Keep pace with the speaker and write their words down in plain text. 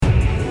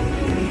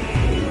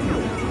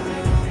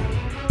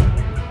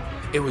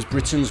It was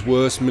Britain's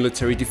worst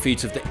military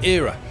defeat of the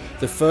era.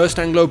 The First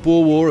Anglo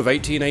Boer War of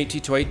 1880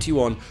 to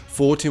 81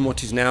 fought in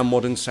what is now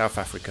modern South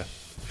Africa.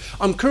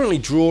 I'm currently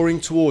drawing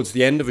towards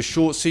the end of a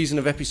short season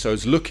of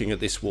episodes looking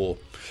at this war.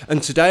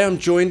 And today I'm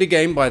joined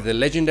again by the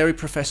legendary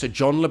Professor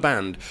John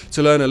Leband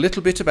to learn a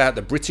little bit about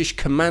the British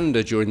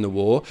commander during the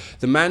war,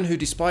 the man who,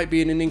 despite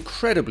being an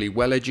incredibly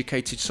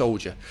well-educated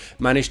soldier,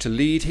 managed to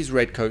lead his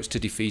redcoats to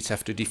defeat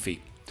after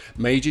defeat.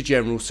 Major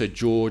General Sir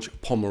George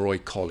Pomeroy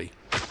Colley.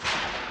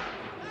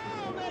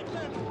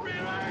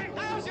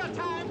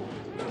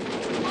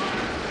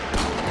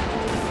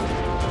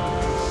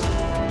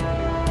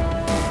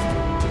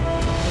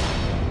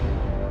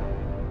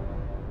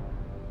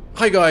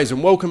 Hi guys,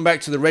 and welcome back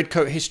to the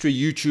Redcoat History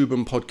YouTube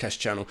and podcast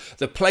channel,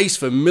 the place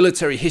for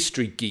military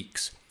history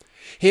geeks.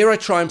 Here I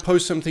try and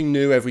post something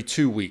new every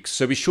 2 weeks,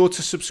 so be sure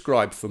to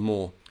subscribe for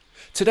more.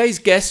 Today's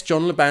guest,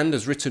 John Leband,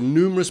 has written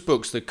numerous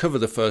books that cover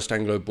the First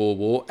Anglo Boer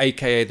War,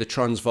 aka the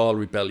Transvaal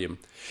Rebellion.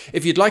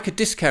 If you'd like a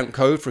discount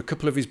code for a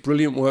couple of his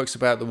brilliant works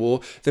about the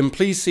war, then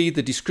please see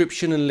the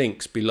description and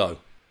links below.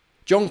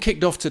 John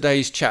kicked off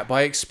today's chat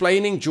by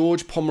explaining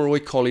George Pomeroy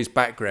Colley's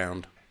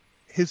background.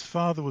 His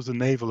father was a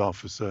naval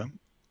officer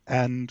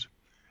and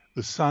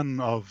the son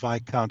of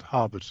Viscount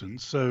Harberton,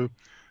 so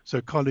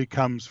Colley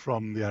comes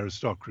from the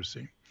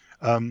aristocracy.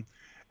 And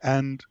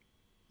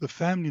the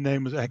family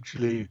name was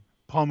actually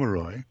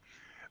Pomeroy,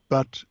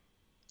 but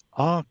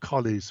our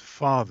Colley's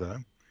father,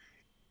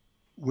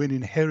 when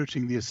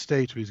inheriting the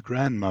estate of his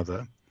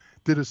grandmother,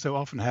 did as so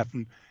often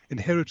happened,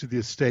 inherited the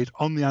estate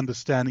on the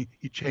understanding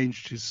he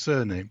changed his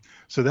surname.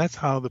 So that's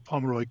how the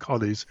Pomeroy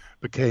Colleys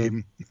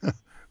became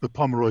the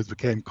Pomeroys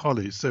became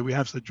Colleys. So we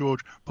have Sir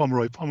George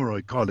Pomeroy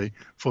Colley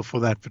for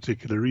that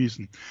particular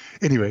reason.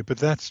 Anyway, but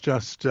that's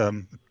just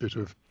a bit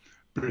of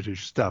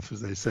British stuff,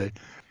 as they say.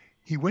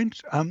 He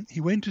went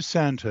to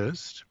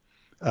Sandhurst,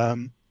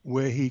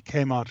 where he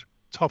came out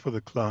top of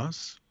the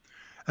class,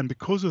 and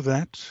because of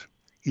that,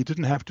 he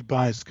didn't have to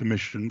buy his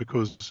commission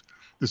because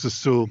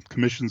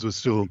commissions were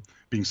still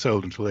being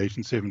sold until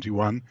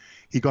 1871.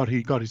 He got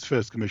his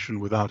first commission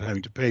without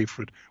having to pay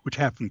for it, which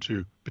happened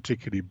to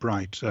particularly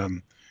bright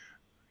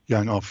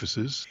young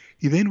officers.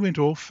 He then went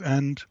off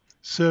and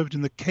served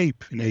in the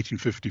Cape in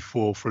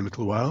 1854 for a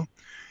little while,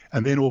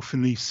 and then off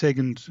in the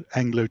Second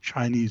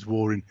Anglo-Chinese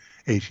War in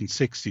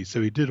 1860.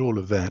 So he did all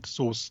of that,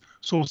 saw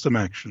some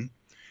action.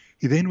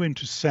 He then went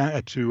to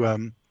Staff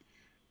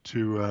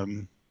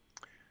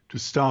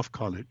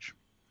College,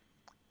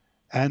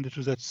 and it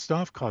was at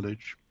Staff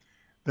College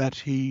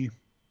that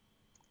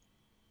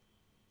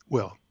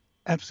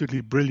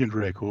absolutely brilliant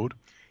record.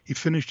 He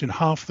finished in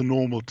half the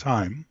normal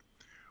time,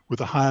 with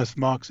the highest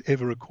marks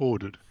ever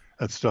recorded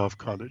at Staff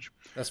College.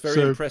 That's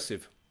very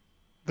impressive.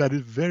 That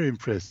is very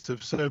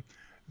impressive. So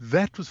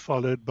that was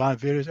followed by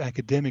various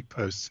academic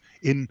posts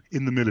in the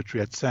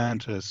military at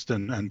Sandhurst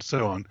and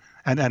so on,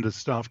 and at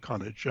Staff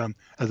College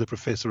as a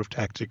professor of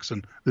tactics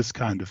and this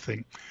kind of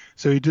thing.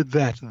 So he did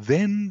that.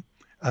 Then,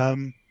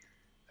 and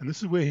this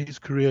is where his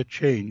career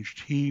changed,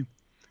 he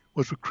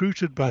was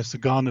recruited by Sir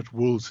Garnet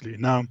Wolseley.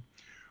 Now,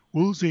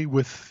 Wolseley,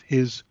 with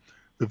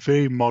the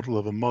very model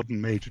of a modern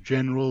major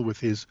general, with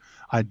his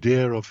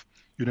idea of,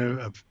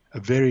 a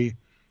very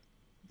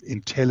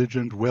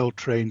intelligent,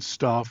 well-trained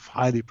staff,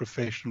 highly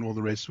professional, all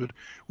the rest of it,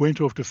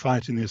 went off to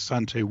fight in the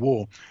Asante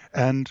War.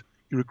 And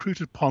he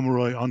recruited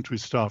Pomeroy onto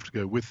his staff to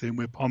go with him,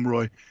 where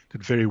Pomeroy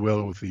did very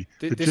well with the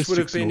logistics. This would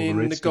have been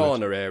in the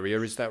Ghana area,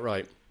 is that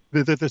right?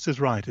 This is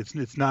right.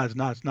 It's now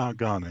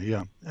Ghana,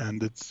 yeah.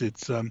 And it's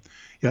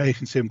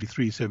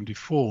 1873,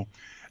 74.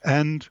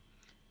 And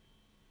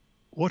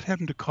what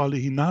happened to Colley?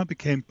 He now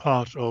became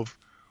part of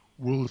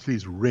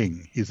Wolseley's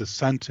ring, his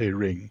Asante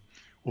ring,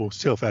 or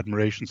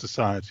Self-Admiration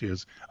Society,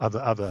 as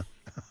other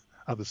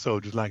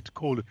soldiers like to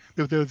call it.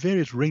 There are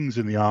various rings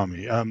in the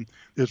army.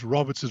 There's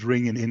Roberts's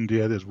ring in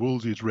India. There's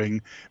Wolseley's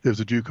ring. There's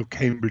the Duke of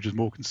Cambridge's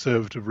more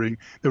conservative ring.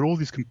 There are all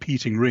these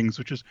competing rings,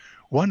 which is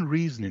one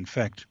reason, in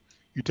fact,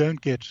 you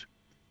don't get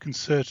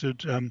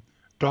concerted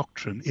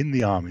doctrine in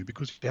the army,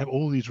 because you have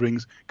all these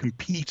rings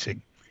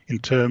competing in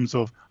terms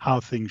of how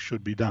things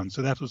should be done.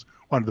 So that was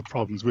one of the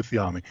problems with the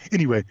army.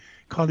 Anyway,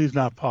 Colley is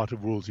now part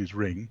of Wolseley's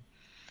ring.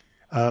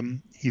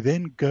 He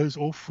then goes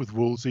off with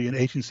Wolseley in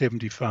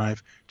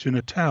 1875 to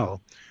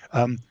Natal.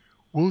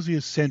 Wolseley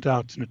is sent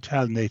out to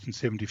Natal in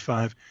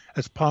 1875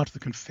 as part of the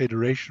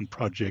Confederation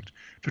project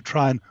to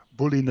try and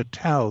bully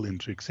Natal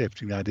into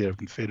accepting the idea of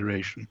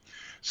Confederation.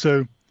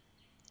 So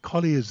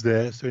Colley is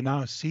there, so he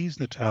now sees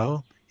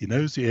Natal, he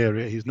knows the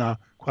area, he's now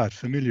quite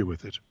familiar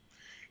with it.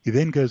 He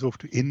then goes off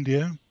to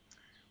India,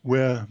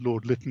 where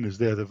Lord Lytton is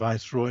there, the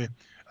Viceroy.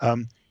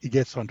 He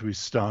gets onto his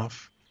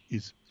staff,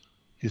 his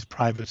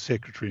private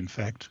secretary, in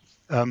fact.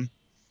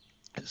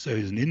 So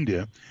he's in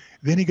India.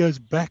 Then he goes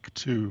back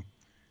to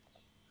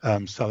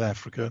South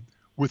Africa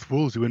with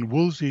Wolseley. When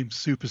Wolseley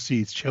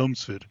supersedes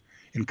Chelmsford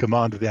in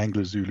command of the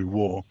Anglo-Zulu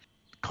War,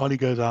 Colley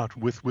goes out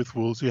with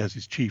Wolseley as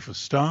his chief of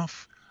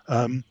staff.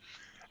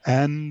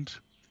 And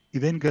he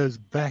then goes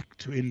back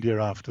to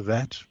India after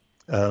that.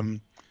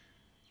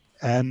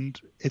 And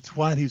it's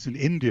while he's in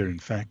India, in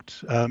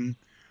fact,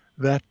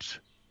 that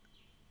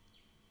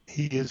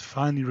he is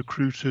finally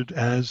recruited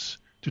as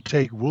to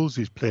take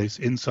Wolsey's place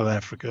in South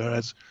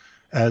Africa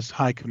as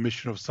High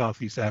Commissioner of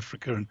Southeast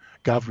Africa and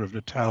Governor of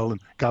Natal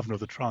and Governor of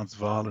the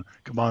Transvaal and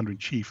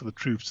Commander-in-Chief of the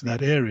troops in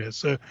that area.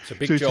 So It's a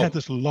big he's job.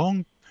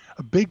 had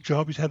a big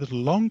job. He's had this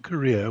long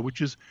career, which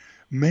is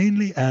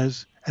mainly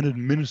as an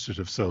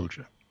administrative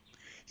soldier.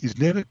 He's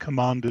never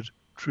commanded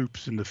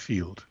troops in the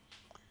field.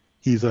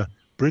 He's a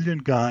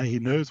brilliant guy. He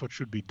knows what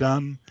should be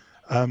done.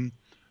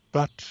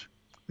 But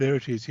there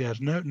it is. He has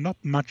not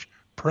much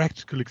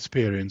practical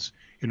experience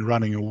in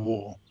running a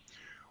war.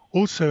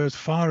 Also, as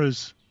far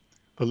as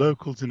the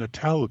locals in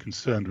Natal were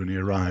concerned when he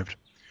arrived,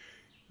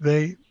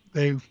 they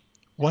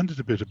wondered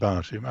a bit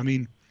about him. I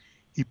mean,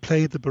 he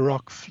played the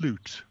Baroque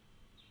flute.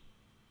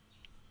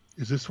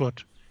 Is this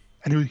what?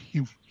 And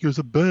he was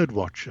a bird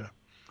watcher,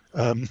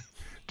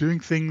 doing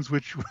things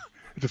which,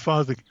 as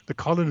far as the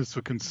colonists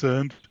were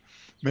concerned,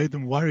 made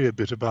them worry a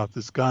bit about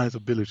this guy's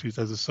abilities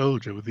as a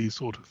soldier with these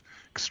sort of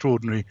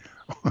extraordinary,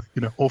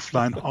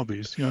 offline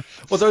hobbies.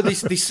 Although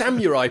the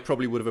samurai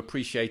probably would have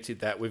appreciated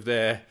that with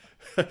their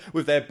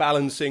with their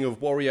balancing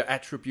of warrior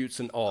attributes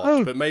and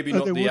art, but maybe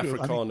not the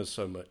Afrikaners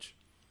so much.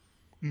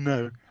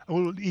 No.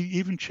 Well,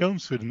 even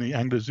Chelmsford in the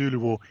Anglo-Zulu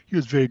War, he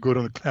was very good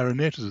on the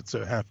clarinet, as it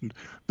so happened.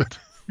 But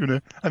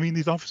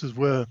these officers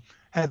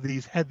had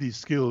these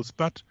skills,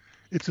 but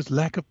it's this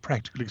lack of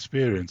practical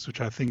experience,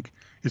 which I think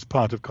is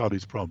part of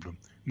Colley's problem,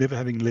 never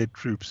having led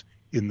troops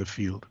in the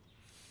field.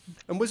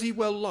 And was he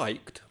well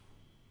liked?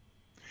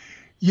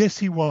 Yes,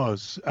 he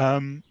was.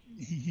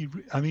 He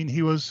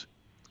was.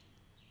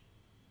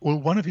 Well,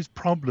 one of his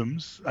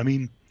problems,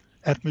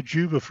 at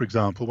Majuba, for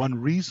example, one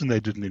reason they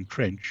didn't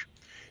entrench,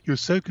 he was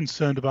so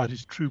concerned about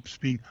his troops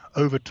being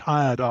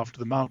overtired after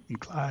the mountain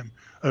climb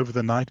over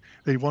the night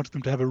that he wanted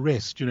them to have a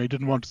rest. He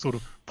didn't want to sort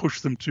of push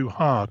them too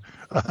hard.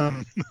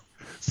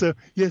 So,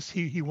 yes,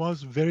 he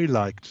was very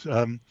liked,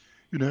 and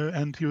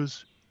he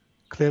was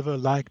clever,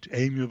 liked,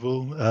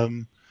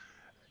 amiable.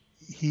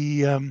 He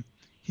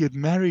had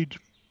married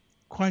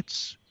quite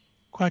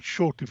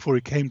shortly before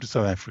he came to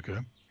South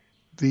Africa,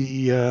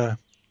 the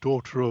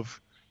daughter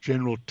of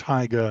General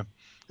Tiger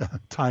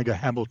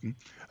Hamilton.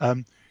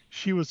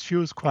 She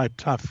was quite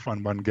tough,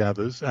 one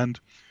gathers, and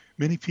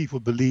many people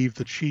believe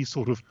that she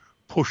sort of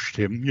pushed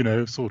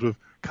him, sort of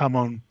come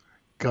on,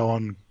 go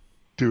on,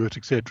 do it,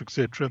 etc.,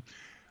 etc.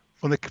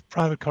 From the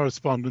private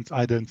correspondence,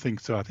 I don't think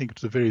so. I think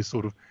it's a very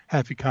sort of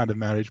happy kind of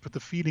marriage. But the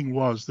feeling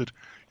was that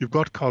you've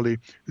got Colley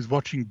who's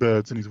watching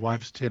birds and his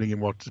wife's telling him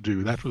what to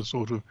do. That was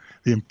sort of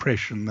the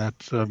impression that,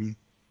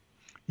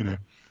 that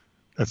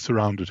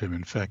surrounded him,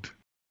 in fact.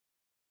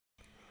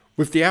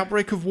 With the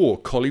outbreak of war,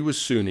 Colley was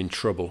soon in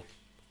trouble.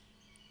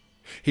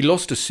 He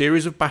lost a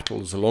series of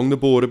battles along the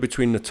border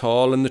between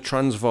Natal and the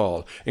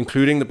Transvaal,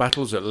 including the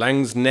battles at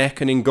Laing's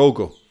Nek and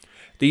Ingogo.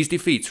 These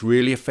defeats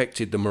really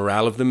affected the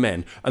morale of the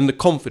men and the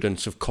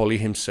confidence of Colley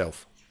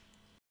himself.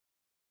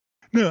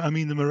 No,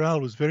 the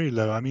morale was very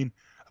low.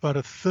 About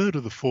a third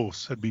of the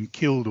force had been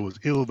killed or was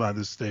ill by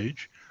this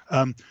stage,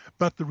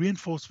 but the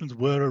reinforcements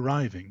were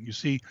arriving. You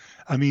see,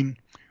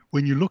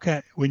 when you look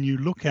at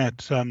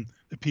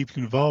the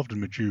people involved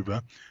in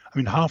Majuba,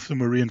 half of them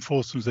were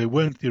reinforcements. They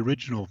weren't the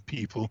original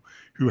people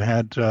who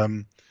had,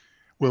 the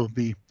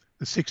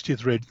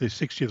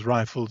 60th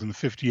Rifles and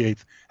the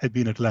 58th had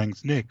been at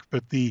Laing's Nek,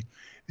 but the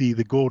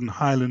Gordon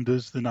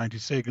Highlanders, the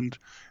 92nd,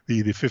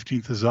 the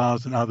 15th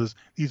Hussars and others,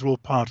 these were all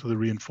part of the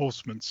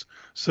reinforcements.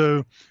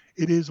 So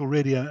it is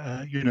already,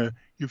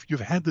 you've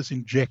had this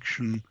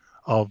injection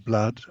of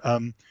blood.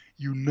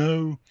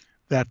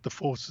 That the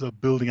forces are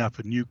building up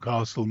at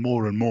Newcastle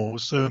more and more.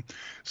 So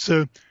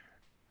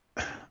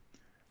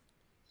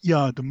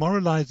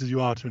demoralized as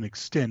you are to an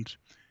extent,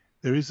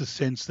 there is a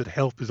sense that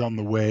help is on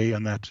the way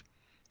and that,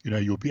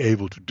 you'll be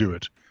able to do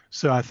it.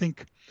 So I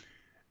think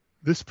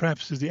this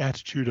perhaps is the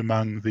attitude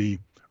among the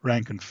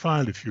rank and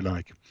file, if you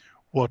like.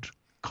 What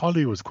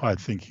Colley was quite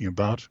thinking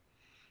about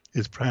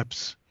is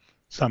perhaps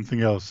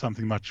something else,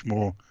 something much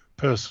more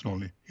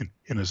personal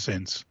in a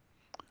sense.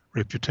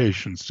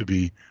 Reputations to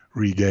be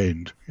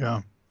regained.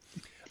 Yeah.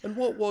 And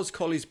what was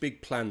Colley's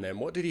big plan then?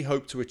 What did he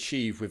hope to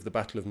achieve with the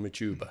Battle of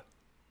Majuba?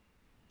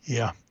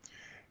 Yeah.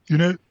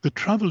 The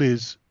trouble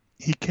is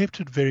he kept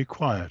it very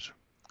quiet.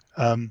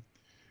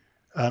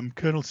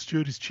 Colonel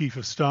Stewart, his chief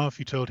of staff,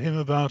 he told him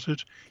about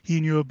it. He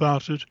knew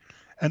about it.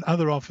 And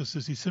other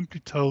officers, he simply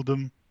told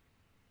them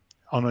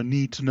on a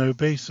need-to-know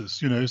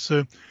basis,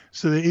 So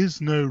there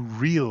is no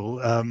real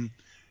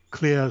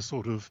clear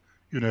sort of,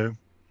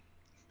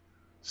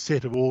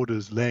 set of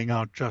orders laying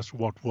out just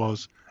what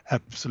was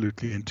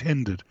absolutely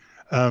intended.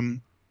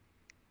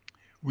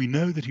 We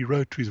know that he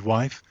wrote to his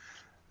wife,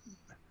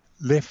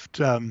 left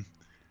her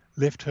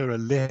a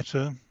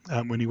letter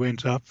when he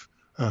went up,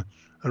 a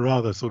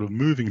rather sort of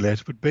moving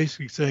letter, but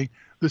basically saying,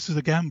 this is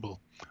a gamble.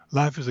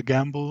 Life is a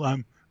gamble.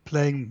 I'm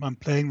playing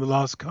the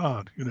last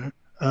card,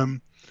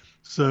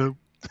 So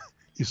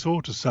he saw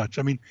it as such.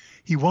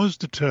 He was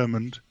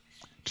determined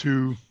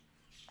to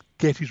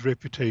get his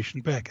reputation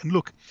back. And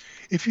look,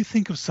 if you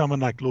think of someone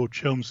like Lord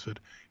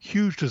Chelmsford,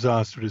 huge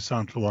disaster at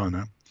St.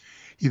 Luana,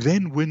 he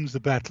then wins the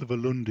Battle of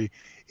Ulundi.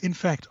 In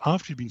fact,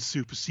 after he'd been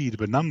superseded,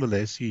 but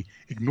nonetheless, he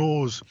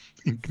ignores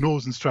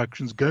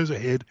instructions, goes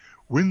ahead,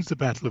 wins the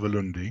Battle of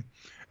Ulundi,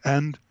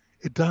 and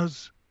it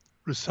does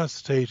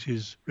resuscitate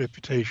his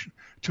reputation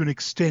to an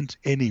extent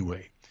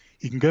anyway.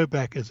 He can go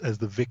back as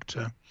the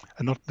victor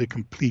and not the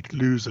complete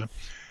loser.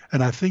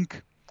 And I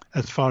think,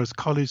 as far as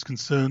Colley is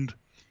concerned,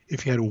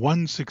 if he had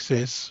one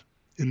success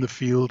in the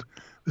field,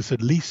 this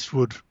at least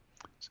would,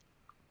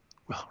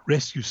 well,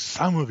 rescue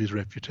some of his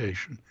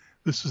reputation.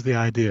 This was the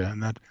idea,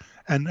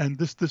 and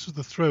this was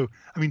the throw.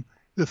 I mean,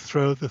 the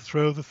throw of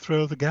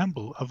the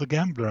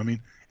gambler. I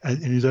mean,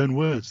 in his own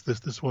words,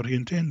 this is what he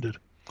intended.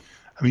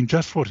 I mean,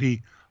 just what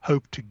he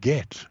hoped to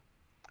get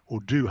or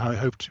do,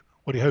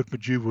 what he hoped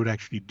Majuba would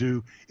actually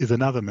do is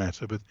another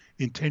matter. But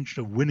the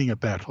intention of winning a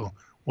battle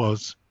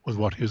was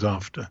what he was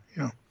after.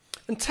 You know.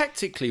 And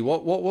tactically,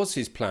 what was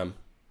his plan?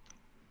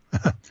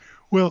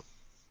 Well,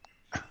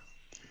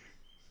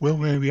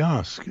 may we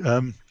ask?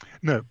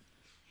 No.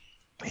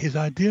 His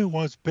idea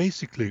was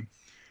basically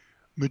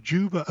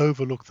Majuba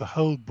overlooked the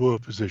whole Boer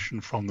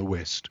position from the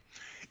west.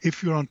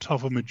 If you're on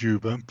top of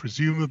Majuba,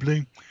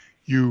 presumably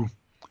you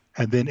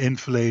had then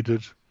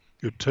enfiladed,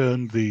 you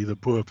turned the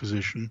Boer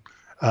position,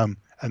 and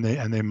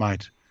they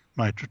might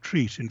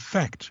retreat. In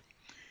fact,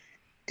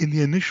 in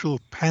the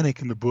initial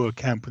panic in the Boer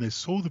camp when they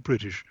saw the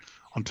British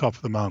on top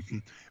of the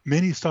mountain,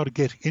 many started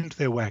getting into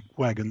their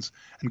wagons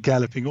and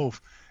galloping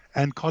off.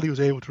 And Colley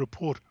was able to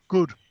report,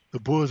 good, the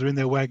Boers are in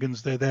their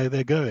wagons, they're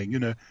going. You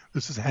know,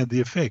 this has had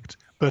the effect.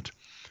 But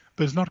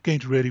it's not going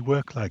to really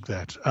work like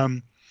that.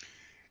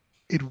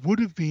 It would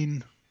have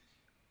been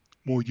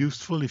more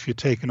useful if you'd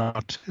taken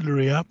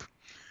artillery up,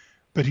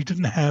 but he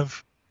didn't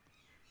have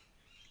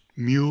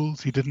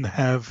mules, he didn't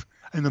have,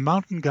 and the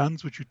mountain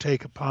guns, which you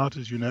take apart,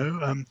 as you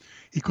know,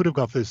 he could have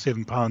got those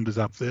 7-pounders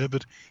up there,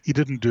 but he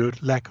didn't do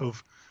it. Lack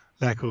of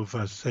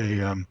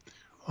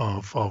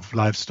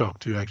livestock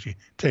to actually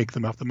take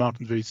them up. The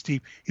mountain's very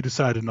steep. He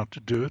decided not to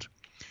do it.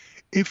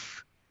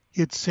 If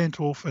he had sent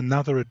off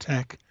another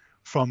attack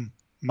from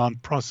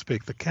Mount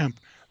Prospect, the camp,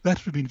 that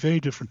would have been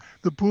very different.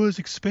 The Boers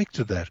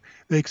expected that.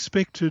 They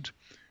expected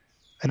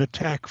an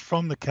attack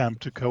from the camp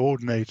to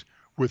coordinate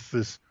with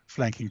this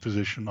flanking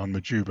position on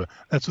Majuba.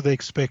 That's what they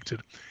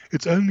expected.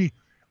 It's only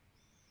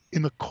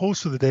in the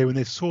course of the day when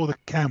they saw the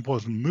camp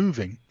wasn't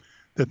moving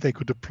that they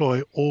could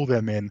deploy all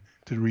their men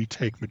to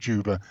retake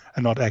Majuba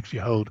and not actually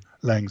hold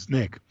Lang's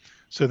Neck.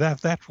 So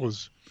that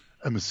was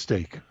a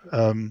mistake.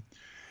 I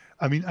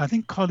mean, I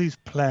think Colley's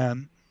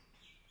plan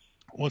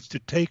was to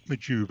take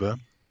Majuba,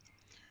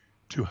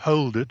 to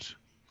hold it,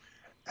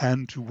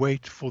 and to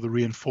wait for the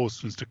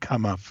reinforcements to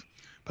come up,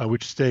 by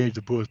which stage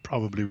the Boers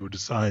probably would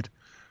decide,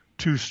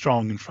 too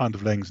strong in front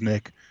of Lang's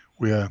Neck,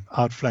 we're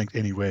outflanked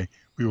anyway,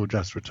 we will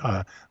just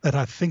retire. That,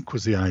 I think,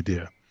 was the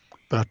idea,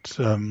 but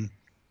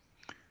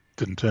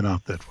didn't turn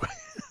out that way.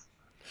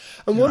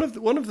 And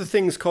one of the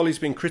things Colley's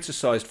been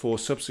criticised for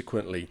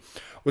subsequently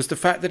was the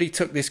fact that he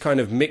took this kind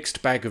of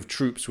mixed bag of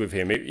troops with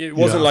him. It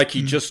wasn't like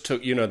he just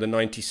took, the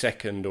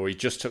 92nd or he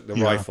just took the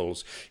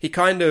rifles. He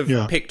kind of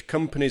picked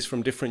companies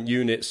from different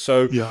units.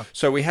 So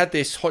we had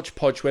this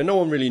hodgepodge where no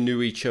one really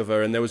knew each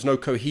other and there was no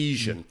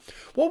cohesion.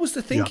 What was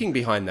the thinking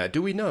behind that?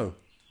 Do we know?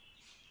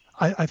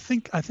 I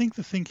think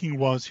the thinking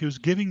was he was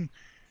giving,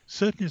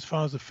 certainly as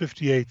far as the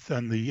 58th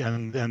and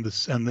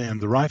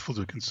the rifles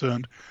are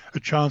concerned, a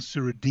chance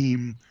to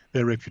redeem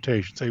their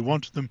reputation. So he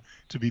wanted them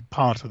to be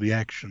part of the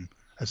action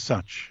as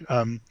such.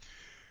 And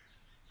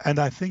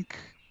I think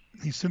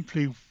he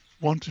simply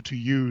wanted to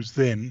use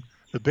then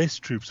the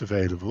best troops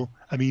available.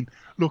 I mean,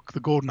 look, the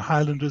Gordon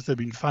Highlanders, they've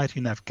been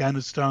fighting in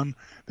Afghanistan.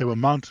 There were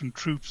mountain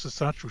troops as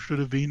such, or should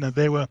have been, and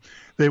they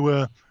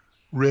were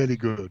really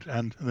good.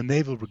 And the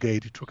Naval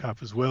Brigade he took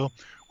up as well.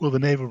 Well, the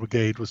Naval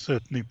Brigade was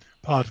certainly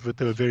part of it.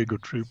 They were very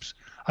good troops.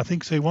 I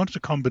think so he wanted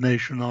a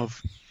combination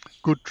of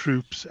good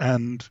troops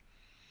and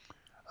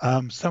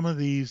some of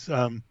these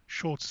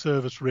short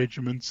service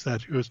regiments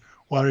that he was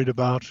worried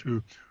about,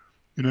 who,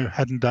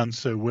 hadn't done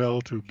so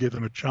well, to give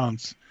them a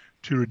chance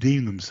to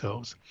redeem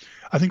themselves.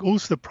 I think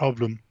also the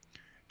problem,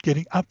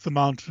 getting up the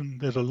mountain,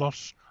 there's a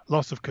loss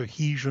of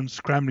cohesion,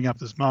 scrambling up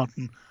this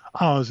mountain,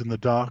 hours in the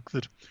dark,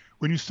 that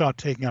when you start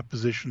taking up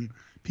position,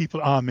 people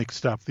are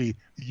mixed up. The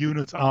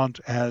units aren't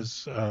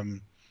as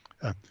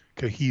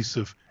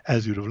cohesive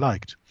as you'd have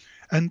liked.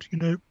 And,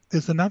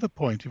 there's another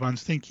point, if I'm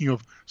thinking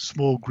of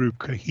small group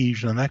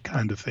cohesion and that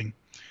kind of thing.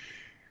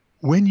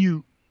 When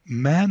you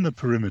man the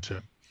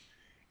perimeter,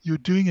 you're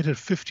doing it at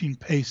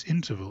 15-pace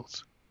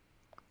intervals.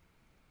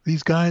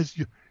 These guys,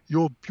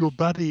 your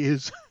buddy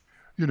is,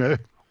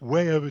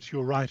 way over to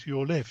your right or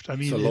your left. I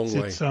mean,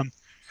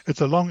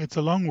 it's a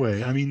long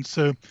way. I mean,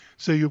 so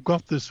you've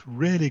got this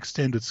really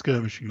extended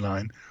skirmishing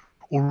line.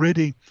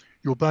 Already,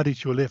 your buddy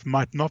to your left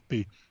might not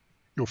be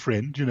your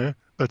friend,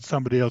 but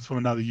somebody else from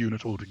another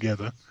unit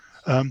altogether.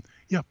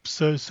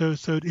 So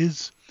it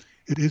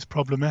is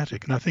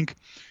problematic. And I think,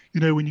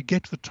 when you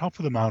get to the top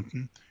of the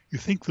mountain, you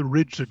think the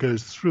ridge that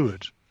goes through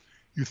it,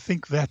 you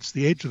think that's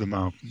the edge of the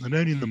mountain, and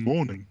only in the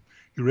morning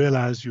you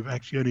realize you've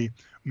actually only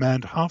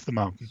manned half the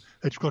mountain,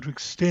 that you've got to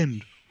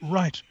extend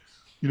right,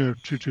 to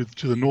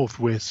the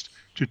northwest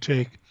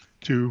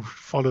to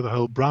follow the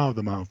whole brow of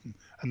the mountain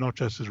and not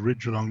just this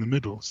ridge along the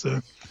middle.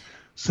 So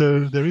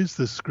there is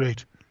this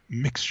great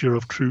mixture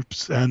of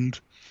troops,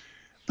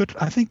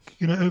 but I think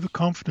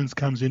overconfidence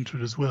comes into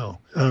it as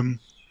well.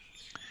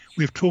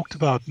 We've talked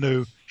about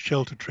no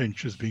shelter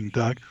trenches being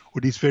dug, or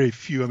at least very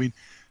few. I mean,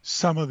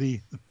 some of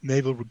the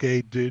Naval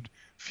Brigade did,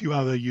 a few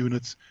other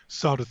units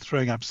started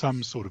throwing up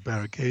some sort of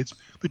barricades,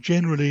 but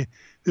generally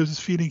there was this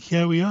feeling,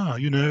 here we are,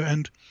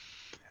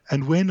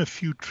 and when a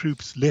few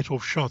troops let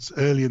off shots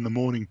early in the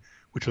morning,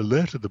 which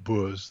alerted the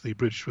Boers, the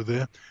British were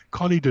there,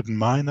 Colley didn't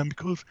mind them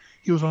because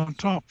he was on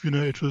top.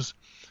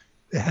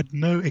 They had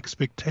no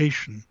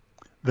expectation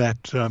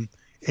that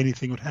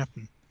anything would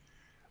happen.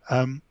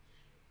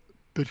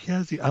 But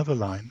here's the other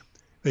line.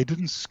 They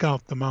didn't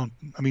scout the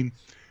mountain. I mean,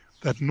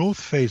 that north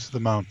face of the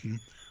mountain,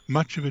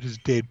 much of it is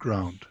dead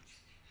ground.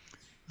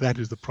 That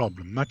is the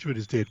problem. Much of it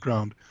is dead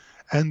ground.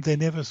 And they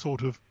never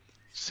sort of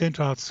sent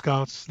out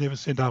scouts, never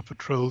sent out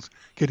patrols,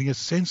 getting a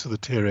sense of the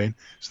terrain.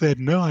 So they had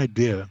no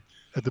idea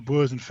that the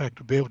Boers, in fact,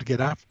 would be able to get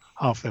up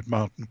half that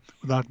mountain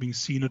without being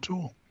seen at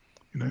all.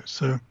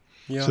 So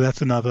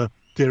that's another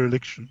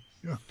dereliction.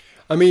 Yeah.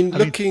 I mean,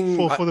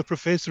 for the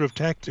professor of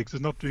tactics,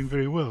 is not doing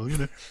very well.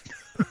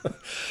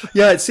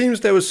 Yeah, it seems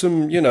there was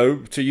some,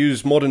 to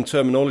use modern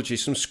terminology,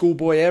 some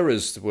schoolboy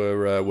errors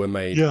were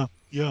made.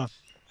 Yeah,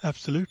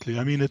 absolutely.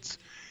 I mean, it's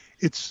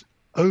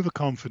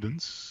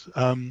overconfidence,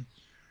 and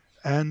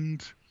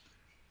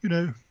we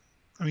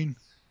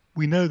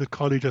know that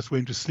Colley just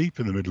went to sleep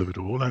in the middle of it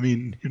all. I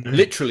mean,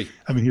 literally.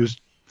 I mean, he was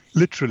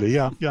literally,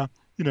 yeah.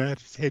 At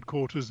his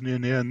headquarters near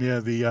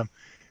the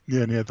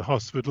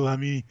hospital. I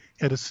mean, he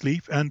had a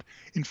sleep, and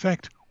in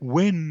fact,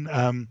 when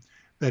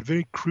that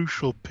very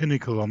crucial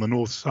pinnacle on the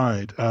north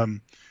side,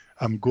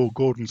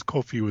 Gordon's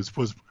Coffee was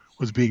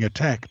being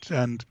attacked,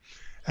 and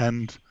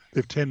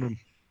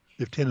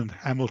Lieutenant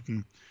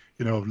Hamilton,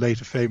 of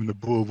later fame in the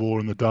Boer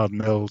War and the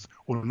Dardanelles,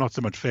 or not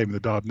so much fame in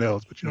the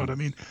Dardanelles, but you know what I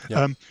mean.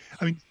 Yeah.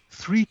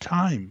 3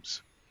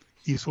 times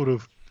he sort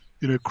of,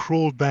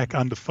 crawled back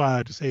under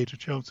fire to say to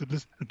Chelsea,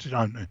 to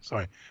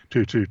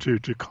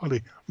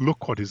Colley,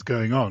 look what is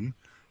going on.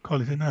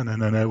 Colley said,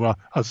 no, well,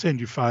 I'll send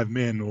you 5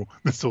 men or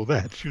this or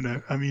that,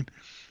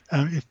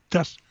 it's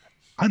just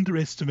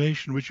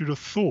underestimation, which you'd have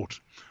thought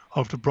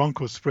after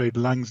Bronco sprayed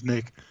Lungs,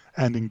 Neck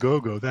and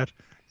Ngogo, that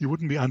you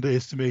wouldn't be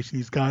underestimating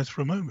these guys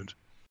for a moment.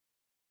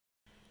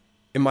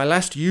 In my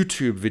last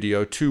YouTube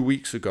video 2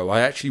 weeks ago,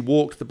 I actually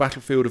walked the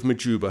battlefield of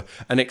Majuba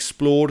and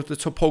explored the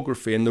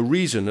topography and the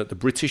reason that the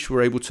British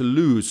were able to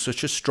lose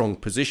such a strong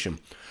position.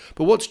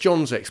 But what's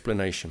John's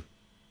explanation?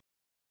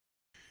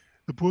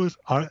 The Boers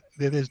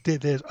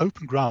there's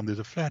open ground, there's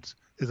a flat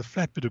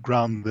bit of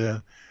ground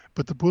there,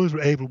 but the Boers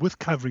were able, with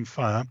covering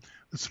fire,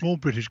 the small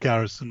British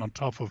garrison on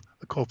top of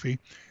the Kopje,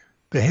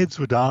 the heads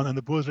were down, and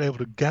the Boers were able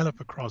to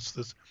gallop across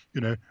this,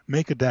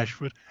 make a dash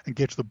for it and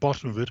get to the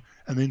bottom of it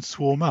and then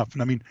swarm up.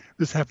 And I mean,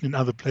 this happened in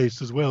other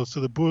places as well. So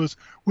the Boers,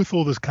 with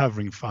all this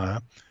covering fire,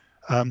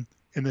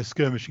 in their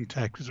skirmishing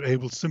tactics, were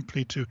able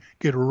simply to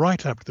get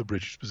right up to the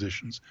British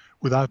positions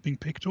without being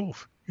picked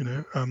off,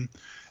 and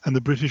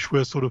the British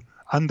were sort of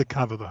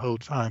undercover the whole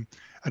time.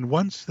 And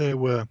once their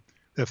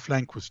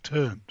flank was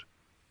turned,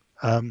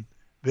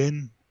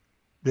 then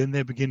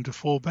they begin to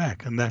fall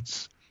back, and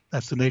that's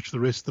the nature of the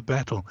rest of the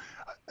battle.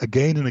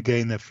 Again and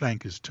again, their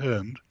flank is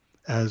turned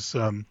as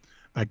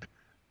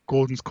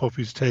Gordon's Kopje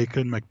is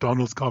taken,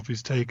 MacDonald's Kopje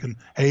is taken,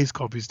 Hayes'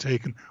 Kopje is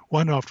taken,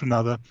 one after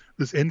another.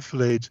 This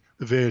enfilades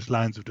the various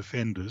lines of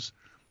defenders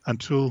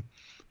until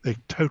they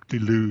totally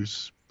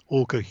lose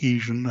all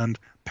cohesion and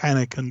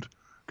panic and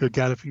go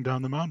galloping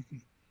down the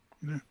mountain.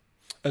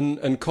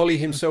 And Colley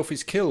himself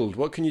is killed.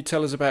 What can you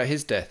tell us about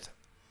his death?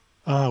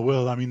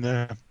 Well, I mean,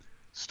 there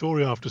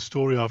story after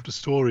story after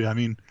story. I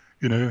mean,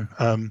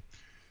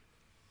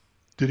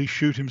 did he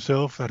shoot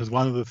himself? That is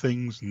one of the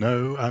things.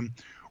 No.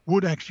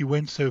 Wood actually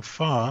went so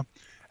far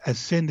as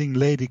sending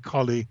Lady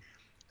Colley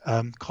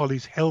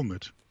Colley's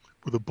helmet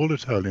with a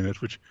bullet hole in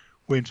it, which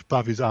went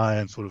above his eye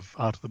and sort of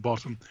out of the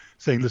bottom,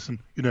 saying, listen,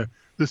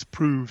 this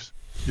proves,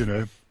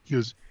 he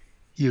has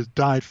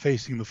died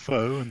facing the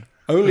foe. And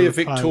only a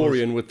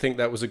Victorian would think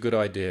that was a good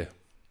idea.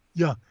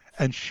 Yeah.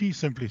 And she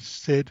simply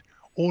said,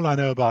 all I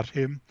know about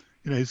him,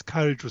 his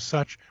courage was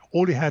such,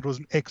 all he had was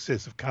an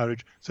excess of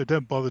courage, so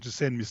don't bother to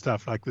send me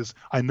stuff like this.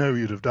 I know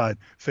you'd have died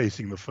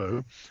facing the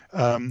foe.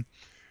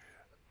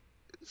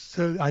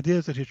 So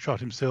ideas that he'd shot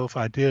himself,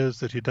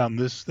 ideas that he'd done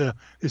this,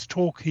 this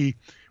talk he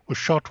was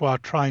shot while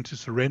trying to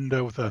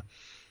surrender with a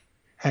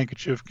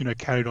handkerchief,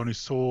 carried on his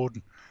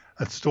sword,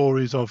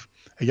 stories of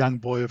a young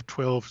boy of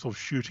 12 sort of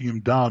shooting him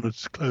down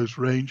at close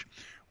range.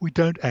 We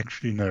don't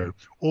actually know.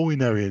 All we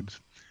know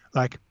is,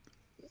 like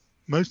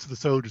most of the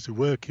soldiers who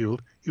were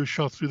killed, he was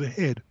shot through the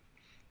head,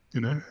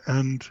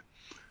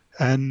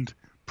 and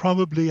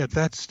probably at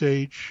that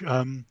stage,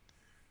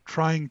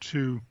 trying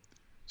to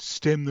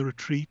stem the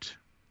retreat,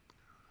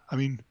 I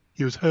mean,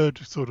 he was heard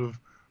to sort of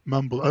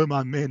mumble, "Oh,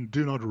 my men,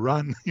 do not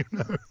run,"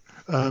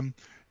 um,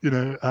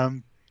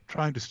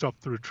 trying to stop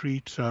the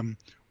retreat,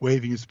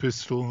 waving his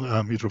pistol,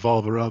 his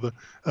revolver rather,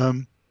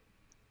 but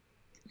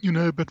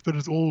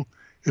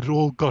it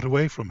all got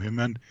away from him,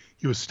 and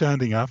he was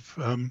standing up,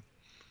 and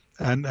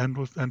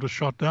was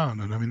shot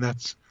down. And I mean,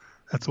 that's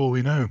all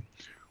we know.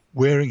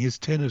 Wearing his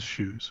tennis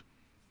shoes.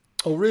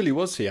 Oh, really?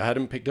 Was he? I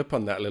hadn't picked up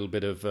on that little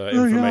bit of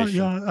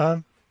information.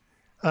 Oh,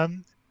 yeah.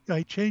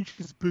 He changed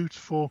his boots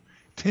for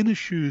tennis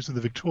shoes in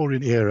the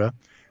Victorian era.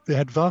 They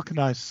had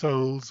vulcanized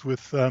soles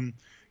with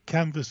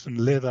canvas and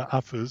leather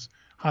uppers,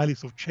 highly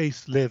sort of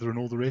chased leather and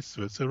all the rest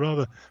of it. So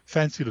rather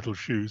fancy little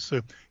shoes.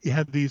 So he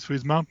had these for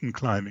his mountain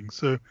climbing.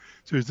 So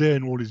he was there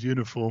in all his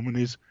uniform and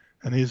his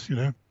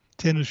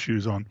tennis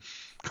shoes on.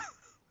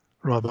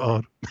 Rather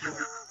odd.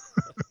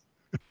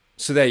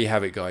 So there you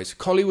have it, guys.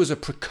 Colley was a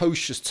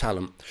precocious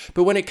talent,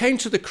 but when it came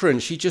to the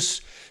crunch, he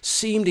just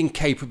seemed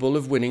incapable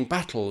of winning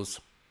battles.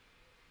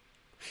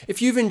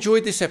 If you've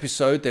enjoyed this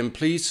episode, then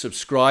please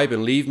subscribe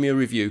and leave me a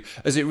review,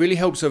 as it really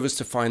helps others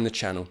to find the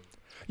channel.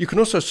 You can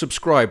also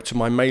subscribe to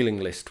my mailing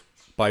list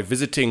by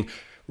visiting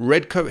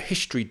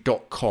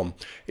redcoathistory.com.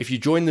 If you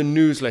join the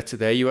newsletter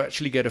there, you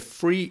actually get a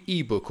free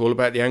ebook all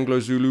about the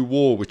Anglo-Zulu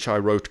War, which I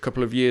wrote a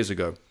couple of years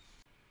ago.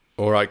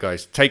 All right,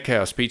 guys, take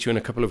care. I'll speak to you in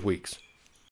a couple of weeks.